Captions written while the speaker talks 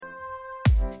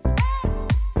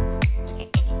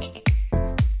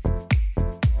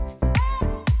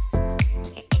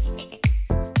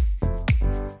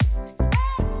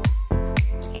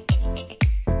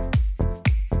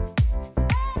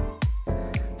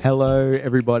Hello,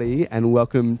 everybody, and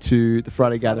welcome to the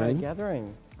Friday Gathering.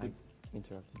 Gathering. I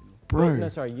interrupted you. Bro. Wait, no,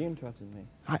 sorry, you interrupted me.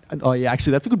 Oh, yeah,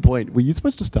 actually, that's a good point. Were you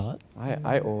supposed to start?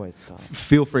 I always start.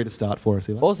 Feel free to start for us,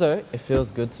 Eli. Also, it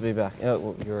feels good to be back. Oh,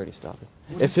 well, you already started.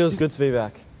 It feels good to be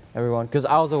back, everyone, because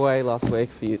I was away last week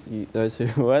for you, those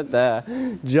who weren't there.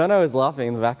 Jono was laughing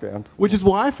in the background. Which is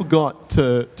why I forgot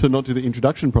to not do the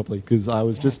introduction properly, because I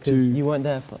was just too... You weren't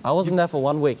there. I wasn't there for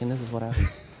 1 week, and this is what happens.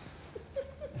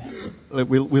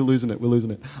 We're losing it.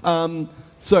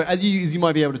 So, as you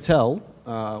might be able to tell,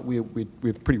 we're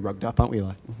pretty rugged up, aren't we,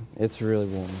 Eli? It's really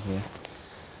warm here.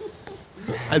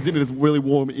 As in, it's really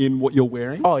warm in what you're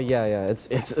wearing? Oh, yeah.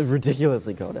 It's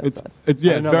ridiculously cold outside. It's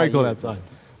very cold outside.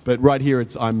 But right here,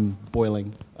 I'm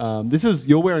boiling.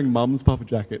 You're wearing Mum's puffer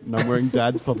jacket, and I'm wearing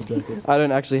Dad's puffer jacket. I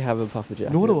don't actually have a puffer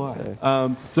jacket. Nor do I.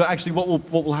 So actually, what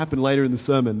will happen later in the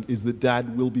sermon is that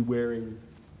Dad will be wearing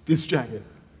this jacket.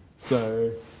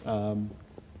 So,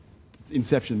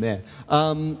 inception there.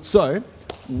 So,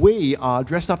 we are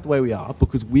dressed up the way we are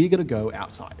because we're going to go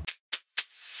outside.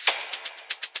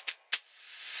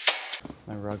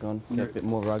 My rug on. Get a bit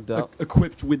more rugged up.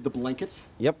 Equipped with the blankets.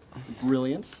 Yep.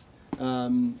 Brilliance.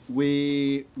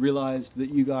 We realised that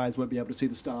you guys won't be able to see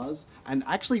the stars. And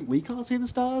actually, we can't see the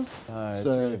stars. It's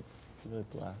so, really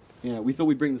black. yeah, we thought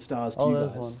we'd bring the stars to you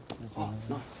guys. There's one.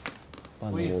 Nice.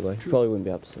 Behind the wall, though. You probably wouldn't be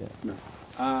able to see it. No.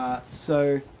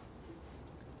 So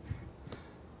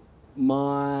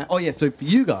for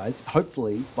you guys,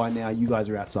 hopefully by now you guys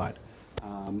are outside.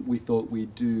 We thought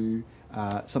we'd do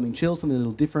something chill, something a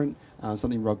little different,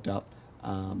 something rugged up,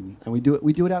 and we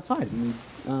do it outside, and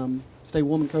we stay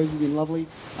warm and cozy and lovely,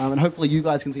 and hopefully you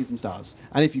guys can see some stars.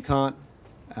 And if you can't,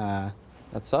 That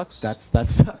sucks. that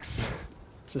sucks.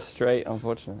 Just straight,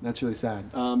 unfortunate. That's really sad.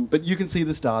 But you can see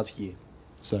the stars here,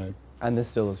 so. And this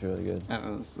still looks really good.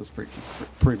 That's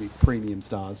pretty premium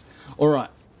stars. All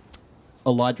right,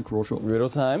 Elijah Crawshaw. Riddle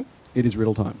time. It is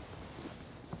riddle time.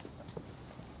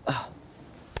 All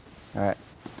right.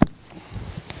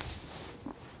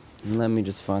 Let me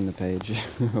just find the page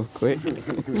real quick.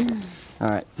 All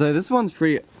right. So this one's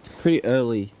pretty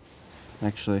early,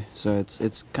 actually. So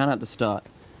it's kind of at the start.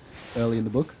 Early in the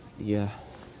book. Yeah.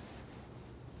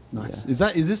 Nice.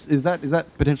 Yeah. Is that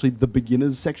potentially the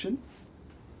beginners section?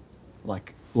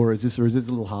 Like, or is this a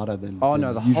little harder than? Oh than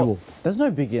no, the usual. There's no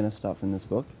beginner stuff in this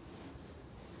book.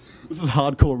 This is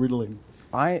hardcore riddling.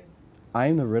 I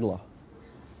am the riddler.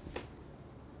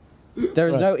 There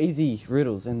is no easy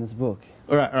riddles in this book.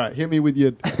 All right. Hit me with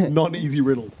your non-easy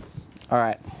riddle. All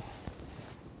right.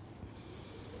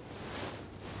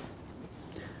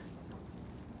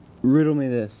 Riddle me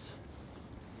this.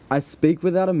 I speak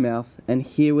without a mouth and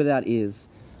hear without ears.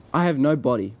 I have no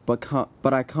body,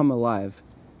 but I come alive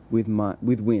with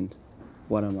wind.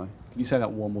 What am I? Can you say that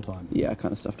one more time? Yeah, I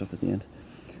kind of stuffed up at the end.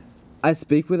 I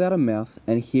speak without a mouth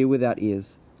and hear without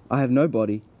ears. I have no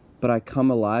body, but I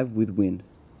come alive with wind.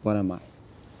 What am I?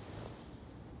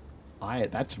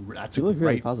 That's a You look great.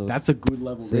 really puzzled. That's a good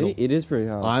level See, riddle. it is pretty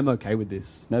hard. I'm okay with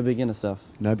this. No beginner stuff.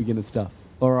 No beginner stuff.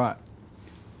 All right.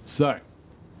 So,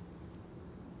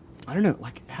 I don't know.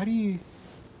 Like, how do you?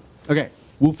 Okay,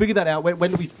 we'll figure that out.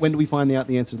 When do we find out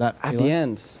the answer to that? At Eli? the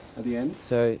end. At the end.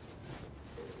 So,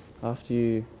 after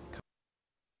you...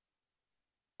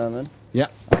 Sermon. Yeah.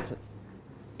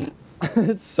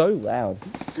 It's so loud.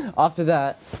 After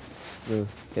that, we'll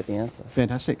get the answer.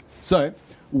 Fantastic. So,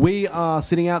 we are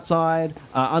sitting outside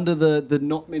under the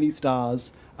not many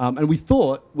stars, and we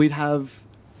thought we'd have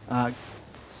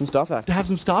Some star facts. to have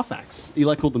some star facts.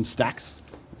 Eli called them stacks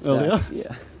earlier.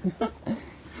 Yeah.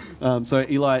 So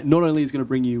Eli not only is going to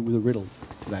bring you with a riddle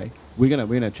today, we're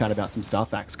gonna chat about some star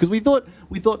facts because we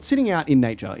thought sitting out in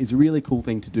nature is a really cool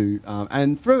thing to do,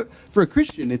 and for a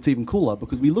Christian it's even cooler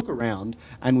because we look around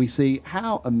and we see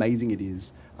how amazing it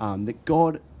is that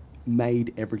God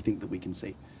made everything that we can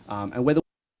see, and whether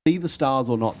we see the stars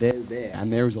or not, they're there,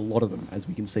 and there is a lot of them as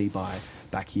we can see by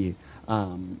back here,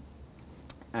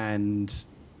 and.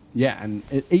 Yeah, and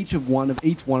each one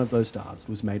of those stars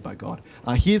was made by God.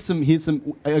 Here's some.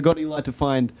 I got Eli to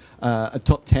find a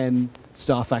top 10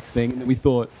 star facts thing, and we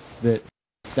thought that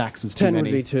stacks is too 10 many.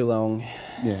 would be too long.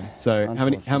 Yeah. So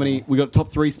how many? We got top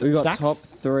 3 stacks. We got top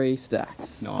 3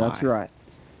 stacks. Nice. That's right.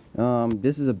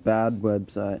 This is a bad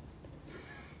website.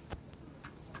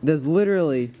 There's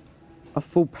literally a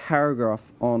full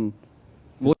paragraph on.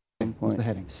 What's the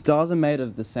heading? Stars are made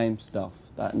of the same stuff.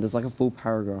 And there's like a full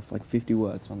paragraph, like 50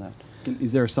 words on that.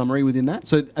 Is there a summary within that?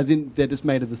 So, as in, they're just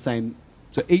made of the same.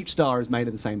 So each star is made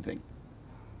of the same thing.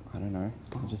 I don't know.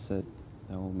 I just said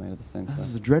they're all made of the same This stuff.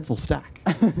 is a dreadful stack.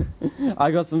 I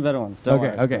got some better ones. Don't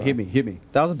worry. Okay. Hit me.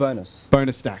 That was a bonus.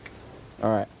 Bonus stack. All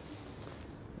right.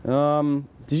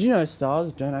 Did you know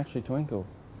stars don't actually twinkle?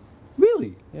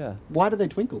 Really? Yeah. Why do they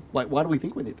twinkle? Like, why do we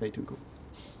think they twinkle?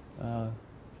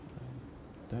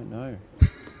 Don't know.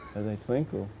 But they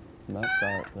twinkle. And that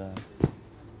star up there.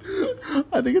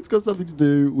 I think it's got something to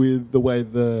do with the way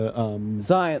the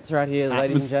Science right here,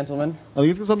 ladies and gentlemen. I think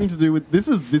it's got something to do with this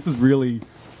is really.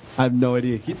 I have no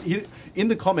idea. In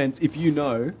the comments, if you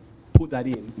know, put that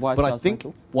in. Why but I stars think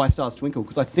twinkle? why stars twinkle,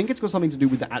 because I think it's got something to do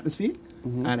with the atmosphere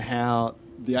and how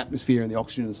the atmosphere and the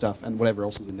oxygen and stuff and whatever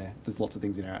else is in there. There's lots of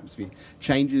things in our atmosphere.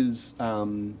 Changes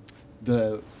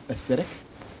the aesthetic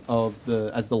of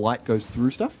as the light goes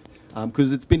through stuff,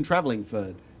 because it's been traveling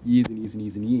for years and years and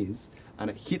years and years, and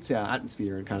it hits our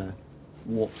atmosphere and kind of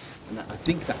warps, and I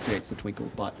think that creates the twinkle.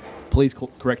 But please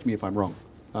correct me if I'm wrong.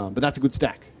 But that's a good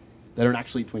stack. They don't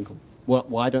actually twinkle.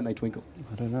 Why don't they twinkle?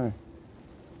 I don't know.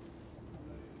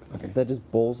 Okay. They're just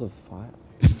balls of fire.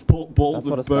 It's balls That's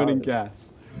what of a star burning is.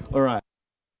 gas. All right.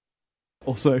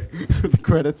 Also, the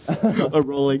credits are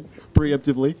rolling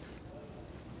preemptively.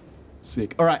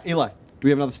 Sick. All right, Eli, do we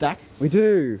have another stack? We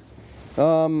do.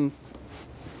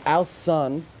 Our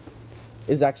sun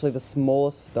is actually the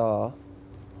smallest star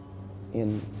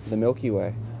in the Milky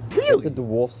Way. Really? It's a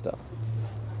dwarf star.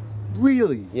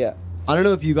 Really? Yeah. I don't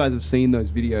know if you guys have seen those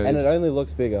videos. And it only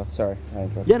looks bigger. Sorry, I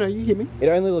interrupted. Yeah, no, you hear me. It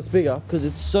only looks bigger because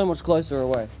it's so much closer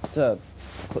away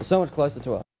so much closer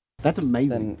to us That's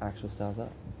amazing. than actual stars are.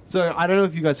 So I don't know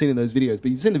if you guys seen in those videos,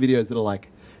 but you've seen the videos that are like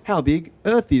how big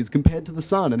Earth is compared to the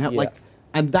sun, and how Yeah.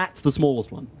 and that's the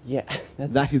smallest one. Yeah,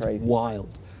 that's That is crazy.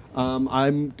 wild.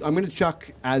 I'm going to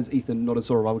chuck, as Ethan, not as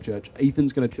Soar Bible Church,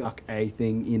 Ethan's going to chuck a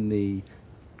thing in the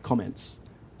comments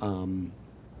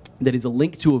that is a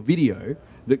link to a video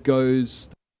that goes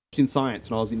in science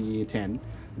when I was in year 10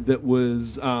 that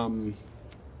was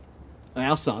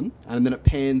our sun, and then it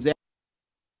pans out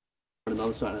and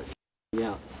another star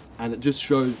out, and it just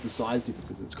shows the size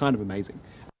differences. It's kind of amazing.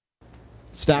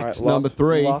 Stacked Alright, number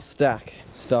 3. Last stack.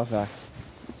 Star fact.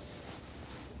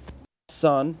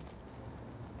 Sun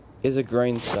is a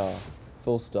green star.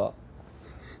 Full stop.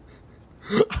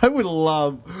 I would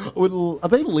love. Are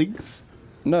they links?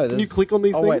 No, Can you click on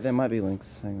these Oh wait, things? there might be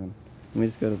links. Hang on. Let me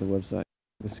just go to the website.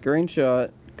 The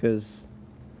screenshot, because.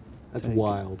 That's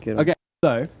wild. Get 'em. Okay,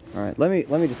 so All right. Let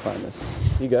me just find this.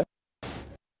 You go.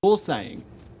 you're saying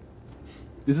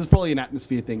this is probably an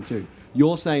atmosphere thing too.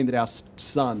 You're saying that our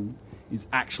sun is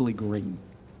actually green.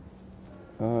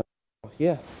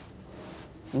 Yeah.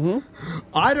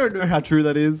 I don't know how true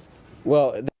that is.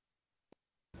 Well,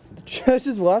 the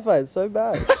church's Wi-Fi is so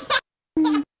bad.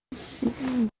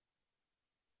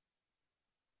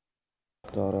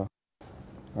 Daughter.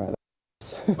 Right.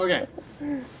 Okay,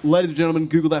 ladies and gentlemen,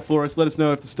 Google that for us. Let us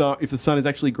know if the sun is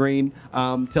actually green.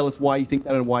 Tell us why you think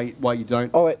that and why you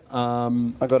don't. Oh wait,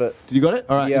 I got it. Did you got it?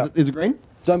 All right. Yeah. Is it green?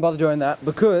 Don't bother doing that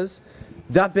because,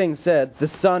 that being said, the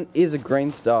sun is a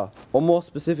green star, or more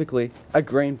specifically, a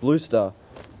green-blue star,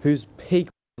 whose peak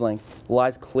wavelength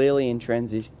lies clearly in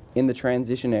the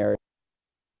transition area.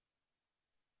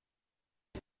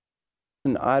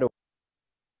 An idle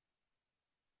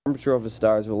temperature of a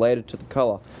star is related to the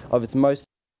color of its most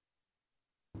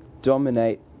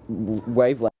dominate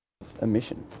wavelength of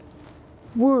emission.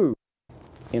 Woo!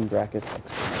 In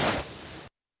brackets.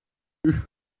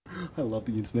 I love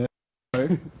the internet.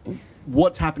 So,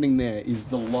 what's happening there is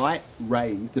the light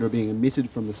rays that are being emitted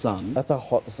from the sun That's how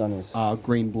hot the sun is. are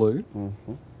green-blue,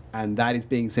 and that is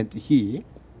being sent to here,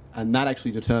 and that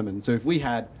actually determines. So if we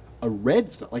had a red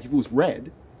star, like if it was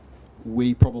red,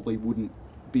 we probably wouldn't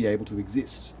be able to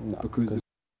exist No, because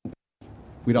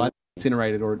we'd either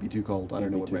incinerate it or it'd be too cold. I don't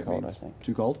It'd know be what too red cold, means. I think.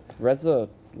 Too cold? Red's the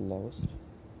lowest.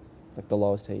 Like the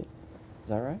lowest heat. Is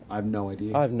that right? I have no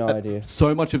idea. I have no idea.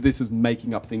 So much of this is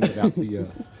making up things about the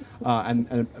Earth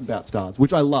and about stars,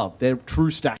 which I love. They're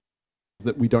true stacks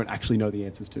that we don't actually know the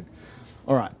answers to.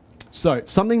 All right. So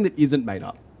something that isn't made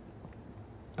up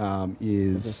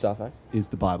Is this star fact? is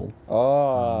the Bible.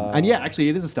 Oh. And yeah, actually,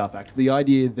 it is a star fact. The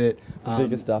idea that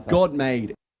biggest star fact. God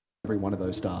made every one of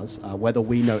those stars, whether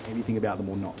we know anything about them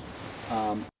or not.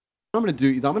 What I'm going to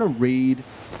do is I'm going to read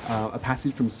a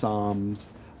passage from Psalms.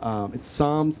 It's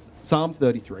Psalm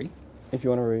 33. If you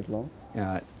want to read along.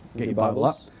 Get your your Bible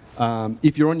up. Bibles.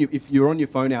 If you're on your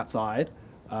phone outside,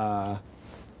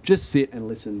 just sit and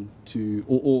listen to,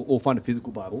 or find a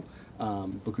physical Bible,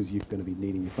 because you're going to be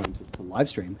needing your phone to live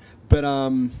stream. But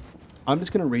I'm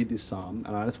just going to read this psalm,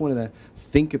 and I just wanted to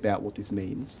think about what this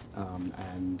means,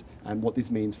 and what this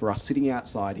means for us sitting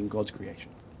outside in God's creation.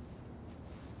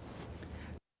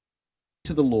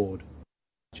 To the Lord,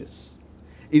 righteous.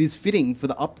 It is fitting for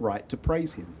the upright to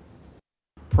praise him.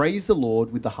 Praise the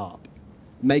Lord with the harp.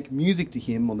 Make music to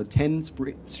him on the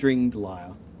 10-stringed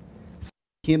lyre.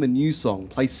 Sing him a new song,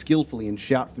 play skillfully and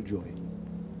shout for joy.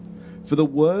 For the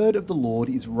word of the Lord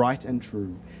is right and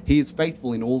true. He is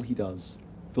faithful in all he does.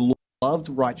 The Lord loves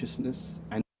righteousness,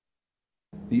 and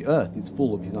the earth is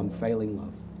full of his unfailing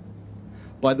love.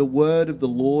 By the word of the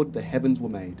Lord the heavens were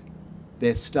made,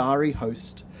 their starry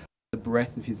host by the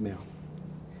breath of his mouth.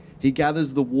 He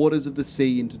gathers the waters of the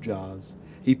sea into jars.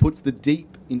 He puts the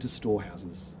deep into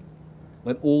storehouses.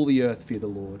 Let all the earth fear the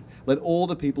Lord. Let all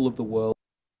the people of the world,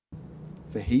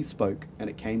 for he spoke and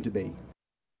it came to be.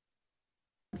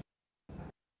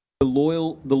 The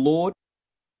Lord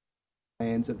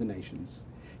plans of the nations.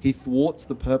 He thwarts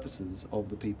the purposes of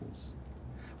the peoples.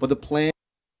 But the plan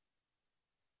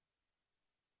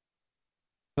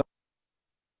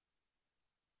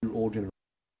through all generations,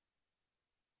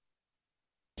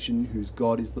 whose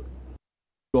God is the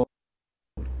God,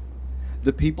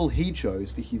 the people he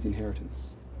chose for his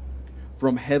inheritance.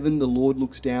 From heaven the Lord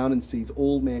looks down and sees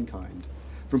all mankind.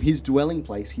 From his dwelling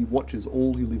place he watches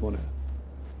all who live on earth.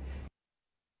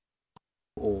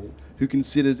 All who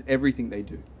considers everything they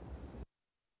do.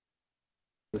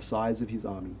 The size of his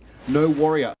army. No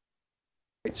warrior has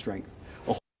great strength.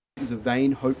 A horse is a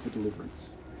vain hope for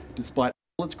deliverance. Despite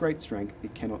all its great strength,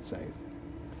 it cannot save.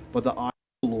 But the eyes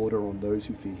of the Lord are on those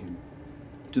who fear him,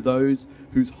 to those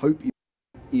whose hope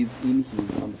is in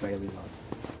his unfailing love,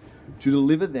 to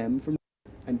deliver them from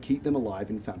death and keep them alive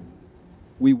in famine.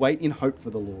 We wait in hope for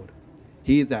the Lord.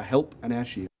 He is our help and our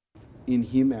shield. In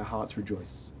him our hearts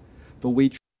rejoice, for we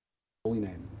trust in his holy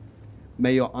name.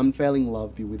 May your unfailing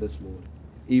love be with us, Lord,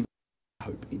 even as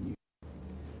we hope in you.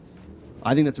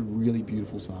 I think that's a really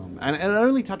beautiful psalm, and it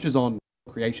only touches on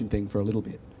the creation thing for a little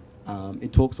bit.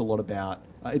 It talks a lot about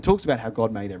how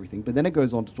God made everything, but then it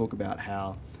goes on to talk about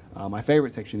how my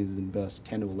favourite section is in verse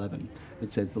 10 to 11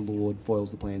 that says the Lord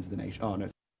foils the plans of the nation.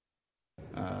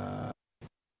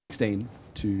 16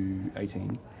 to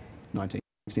 18, 19,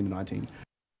 16 to 19.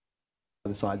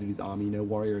 The size of his army, no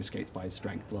warrior escapes by his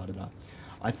strength, da da da.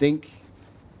 I think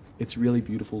it's really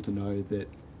beautiful to know that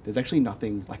there's actually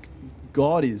nothing, like,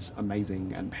 God is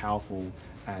amazing and powerful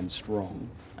and strong,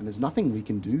 and there's nothing we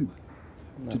can do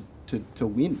to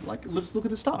win. Like, let's look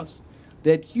at the stars.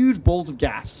 They're huge balls of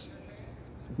gas.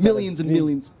 Millions and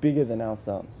millions. Bigger than our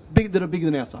sun. That are bigger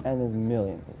than our sun. And there's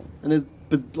millions of them. And there's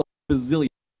bazillions.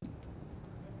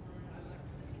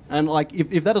 And, like,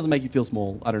 if that doesn't make you feel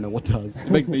small, I don't know what does. It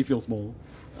makes me feel small.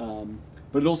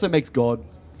 But it also makes God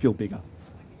feel bigger.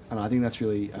 And I think that's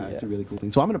really, it's a really cool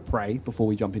thing. So I'm going to pray before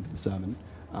we jump into the sermon.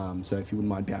 So if you wouldn't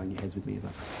mind bowing your heads with me as I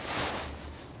pray.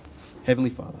 Heavenly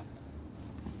Father,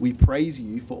 we praise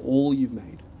you for all you've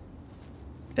made.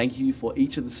 Thank you for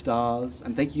each of the stars,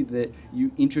 and thank you that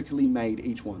you intricately made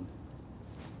each one.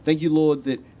 Thank you, Lord,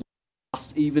 that you love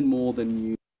us even more than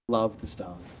you love the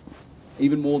stars,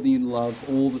 even more than you love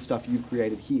all the stuff you've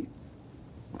created here.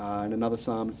 In another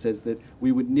psalm, it says that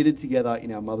we were knitted together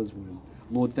in our mother's womb.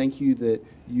 Lord, thank you that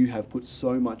you have put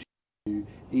so much into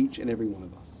each and every one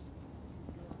of us.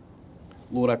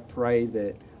 Lord, I pray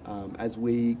that as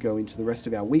we go into the rest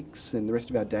of our weeks and the rest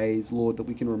of our days, Lord, that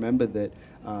we can remember that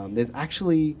there's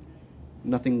actually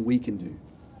nothing we can do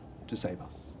to save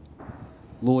us.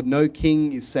 Lord, no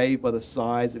king is saved by the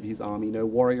size of his army. No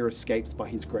warrior escapes by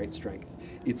his great strength.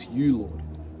 It's you, Lord.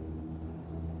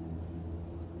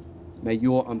 May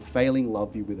your unfailing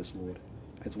love be with us, Lord,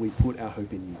 as we put our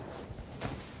hope in you.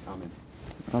 Amen.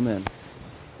 Amen.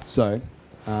 So,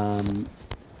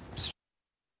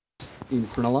 in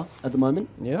Cronulla at the moment.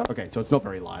 Yeah. Okay, so it's not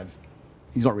very live.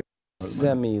 He's not really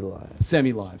Semi-live.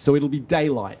 Semi-live. So it'll be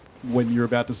daylight when you're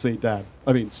about to see Dad.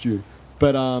 I mean, Stu.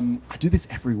 But I do this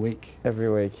every week. Every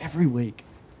week. Every week.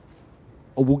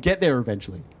 Or we'll get there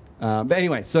eventually. But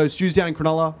anyway, so Stu's down in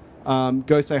Cronulla.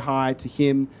 Go say hi to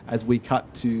him as we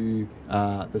cut to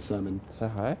the sermon. Say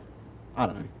hi? I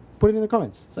don't know. Put it in the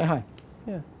comments. Say hi.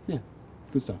 Yeah. Yeah.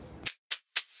 Good stuff.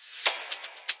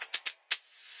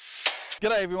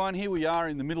 G'day everyone, here we are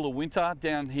in the middle of winter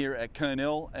down here at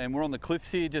Kurnell, and we're on the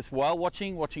cliffs here just whale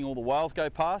watching all the whales go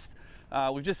past.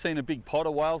 We've just seen a big pod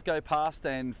of whales go past,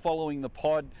 and following the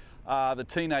pod the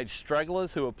teenage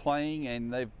stragglers who are playing,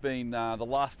 and they've been the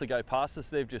last to go past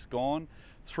us. They've just gone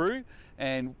through,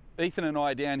 and Ethan and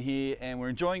I are down here and we're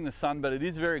enjoying the sun, but it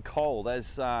is very cold,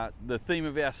 as the theme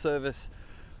of our service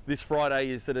this Friday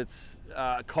is that it's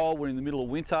cold. We're in the middle of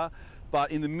winter.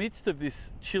 But in the midst of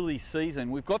this chilly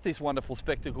season, we've got this wonderful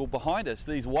spectacle behind us,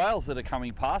 these whales that are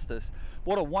coming past us.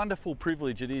 What a wonderful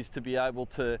privilege it is to be able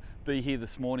to be here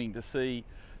this morning to see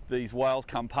these whales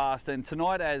come past. And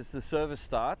tonight, as the service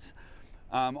starts,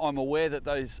 I'm aware that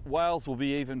those whales will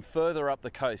be even further up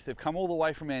the coast. They've come all the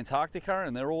way from Antarctica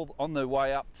and they're all on their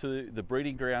way up to the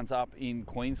breeding grounds up in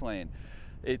Queensland.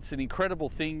 It's an incredible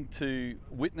thing to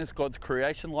witness God's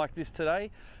creation like this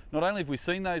today. Not only have we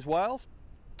seen those whales,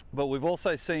 but we've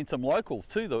also seen some locals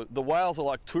too. The whales are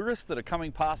like tourists that are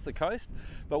coming past the coast,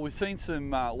 but we've seen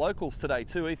some locals today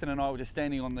too. Ethan and I were just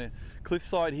standing on the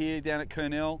cliffside here down at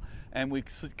Kurnell, and we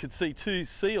could see 2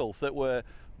 seals that were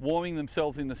warming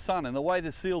themselves in the sun. And the way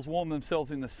the seals warm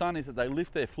themselves in the sun is that they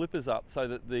lift their flippers up so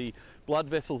that the blood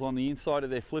vessels on the inside of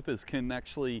their flippers can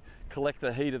actually collect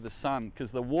the heat of the sun,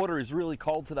 because the water is really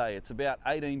cold today. It's about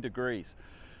 18 degrees.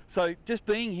 So just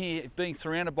being here, being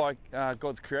surrounded by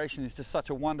God's creation is just such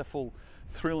a wonderful,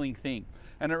 thrilling thing.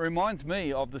 And it reminds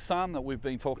me of the psalm that we've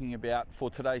been talking about for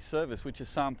today's service, which is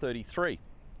Psalm 33.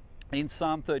 In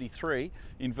Psalm 33,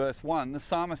 in verse 1, the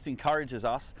psalmist encourages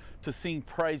us to sing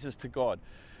praises to God.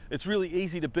 It's really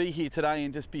easy to be here today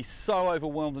and just be so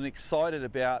overwhelmed and excited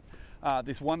about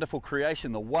this wonderful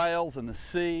creation, the whales and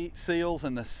the seals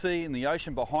and the sea and the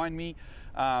ocean behind me.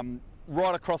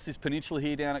 Right across this peninsula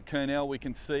here down at Kurnell, we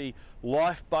can see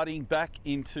life budding back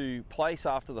into place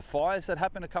after the fires that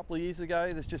happened a couple of years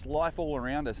ago. There's just life all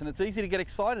around us, and it's easy to get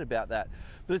excited about that.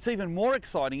 But it's even more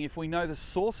exciting if we know the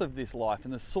source of this life,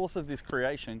 and the source of this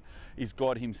creation is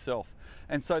God himself.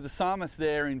 And so the psalmist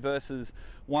there in verses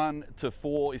 1 to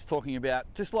 4 is talking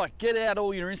about, just like, get out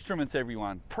all your instruments,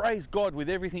 everyone. Praise God with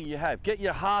everything you have. Get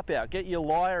your harp out, get your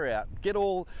lyre out, get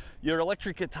all your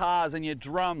electric guitars and your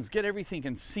drums, get everything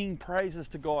and sing praises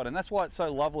to God. And that's why it's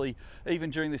so lovely, even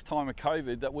during this time of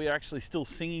COVID, that we're actually still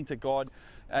singing to God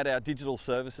at our digital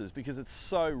services, because it's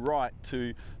so right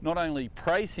to not only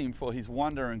praise him for his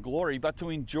wonder and glory, but to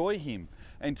enjoy him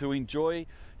and to enjoy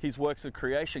his works of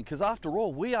creation, because after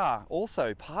all, we are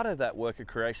also part of that work of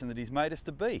creation that he's made us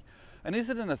to be. And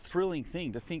isn't it a thrilling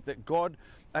thing to think that God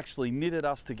actually knitted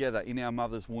us together in our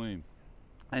mother's womb,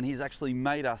 and he's actually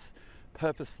made us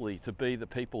purposefully to be the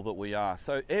people that we are?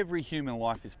 So every human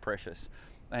life is precious,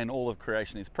 and all of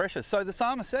creation is precious. So the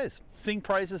psalmist says, sing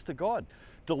praises to God,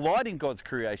 delight in God's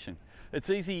creation. It's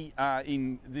easy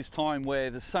in this time where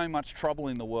there's so much trouble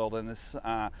in the world, and this,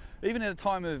 even at a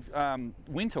time of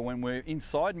winter when we're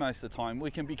inside most of the time, we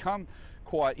can become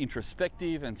quite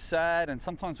introspective and sad, and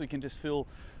sometimes we can just feel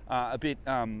a bit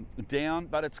down.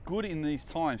 But it's good in these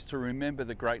times to remember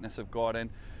the greatness of God,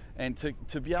 and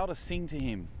to be able to sing to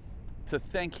him, to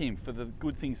thank him for the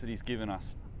good things that he's given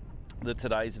us, that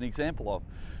today is an example of.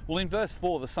 Well, in verse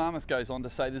 4, the psalmist goes on to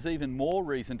say there's even more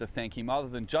reason to thank him other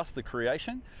than just the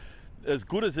creation. As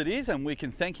good as it is, and we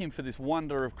can thank him for this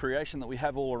wonder of creation that we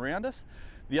have all around us,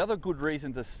 the other good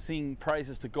reason to sing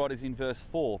praises to God is in verse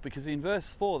 4, because in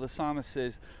verse 4 the psalmist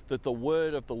says that the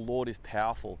word of the Lord is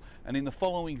powerful. And in the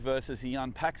following verses he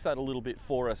unpacks that a little bit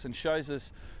for us and shows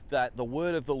us that the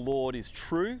word of the Lord is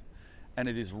true, and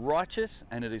it is righteous,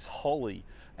 and it is holy.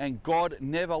 And God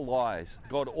never lies.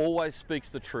 God always speaks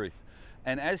the truth.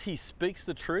 And as he speaks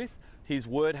the truth, his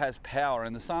word has power.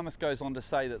 And the psalmist goes on to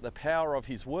say that the power of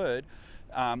his word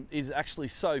is actually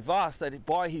so vast that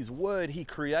by his word he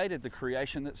created the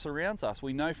creation that surrounds us.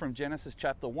 We know from Genesis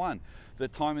chapter 1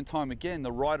 that time and time again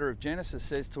the writer of Genesis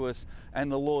says to us, and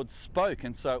the Lord spoke,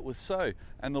 and so it was so.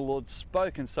 And the Lord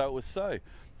spoke, and so it was so.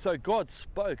 So God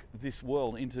spoke this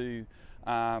world into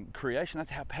creation.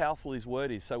 That's how powerful his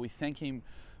word is. So we thank him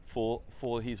for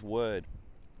his word.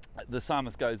 The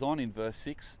psalmist goes on in verse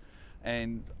 6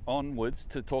 and onwards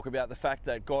to talk about the fact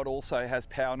that God also has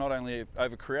power not only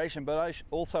over creation but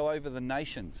also over the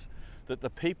nations, that the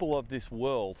people of this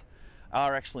world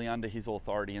are actually under his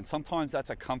authority. And sometimes that's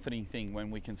a comforting thing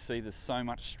when we can see there's so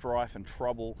much strife and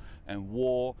trouble and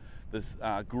war, there's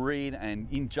greed and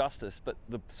injustice. But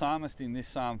the psalmist in this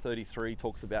Psalm 33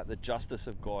 talks about the justice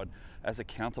of God as a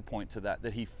counterpoint to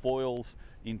that he foils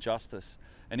injustice.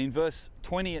 And in verse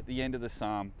 20 at the end of the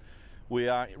psalm, we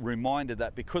are reminded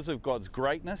that because of God's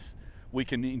greatness, we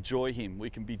can enjoy him. We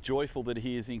can be joyful that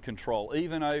he is in control,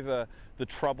 even over the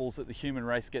troubles that the human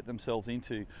race get themselves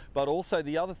into. But also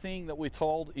the other thing that we're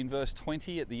told in verse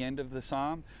 20 at the end of the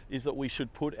psalm is that we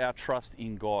should put our trust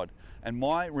in God. And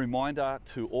my reminder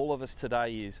to all of us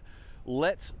today is,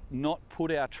 let's not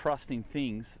put our trust in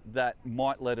things that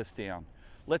might let us down.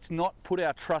 Let's not put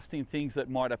our trust in things that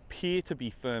might appear to be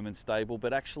firm and stable,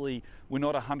 but actually we're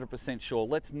not 100% sure.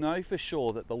 Let's know for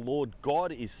sure that the Lord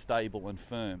God is stable and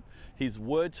firm. His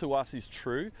word to us is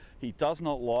true. He does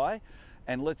not lie.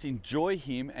 And let's enjoy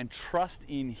him and trust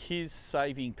in his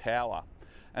saving power.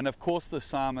 And of course the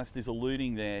psalmist is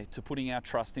alluding there to putting our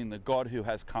trust in the God who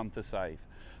has come to save.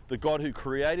 The God who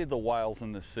created the whales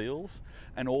and the seals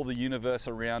and all the universe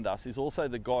around us is also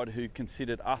the God who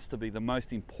considered us to be the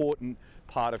most important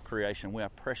part of creation. We are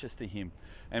precious to him.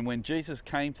 And when Jesus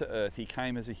came to earth, he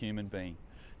came as a human being.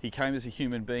 He came as a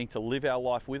human being to live our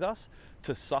life with us,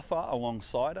 to suffer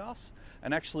alongside us,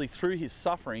 and actually through his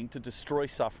suffering to destroy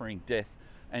suffering, death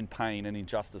and pain and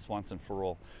injustice once and for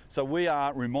all. So we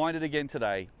are reminded again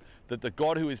today that the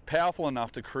God who is powerful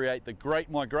enough to create the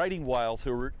great migrating whales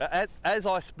who, as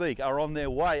I speak, are on their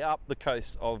way up the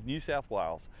coast of New South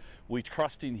Wales, we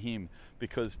trust in him,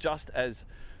 because just as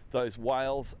those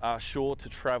whales are sure to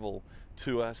travel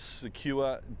to a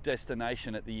secure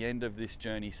destination at the end of this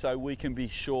journey, so we can be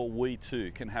sure we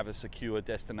too can have a secure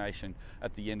destination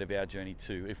at the end of our journey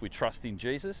too. If we trust in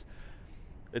Jesus,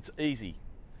 it's easy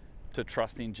to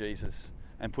trust in Jesus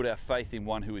and put our faith in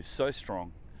one who is so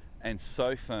strong and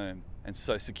so firm and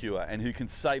so secure and who can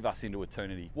save us into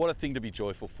eternity. What a thing to be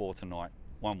joyful for tonight,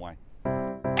 one way.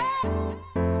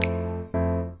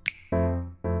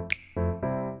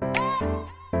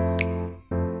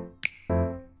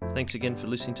 Thanks again for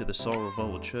listening to the Soul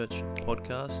Revival Church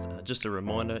podcast. Just a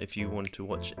reminder, if you want to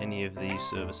watch any of these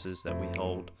services that we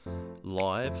hold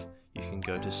live, you can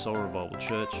go to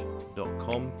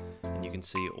soulrevivalchurch.com and you can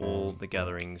see all the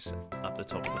gatherings up the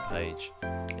top of the page.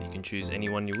 You can choose any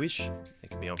one you wish. It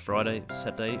can be on Friday,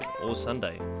 Saturday or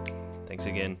Sunday. Thanks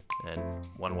again, and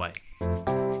one way.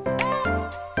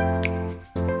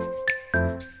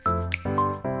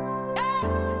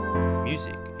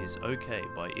 Music is Okay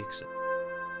by Ixon.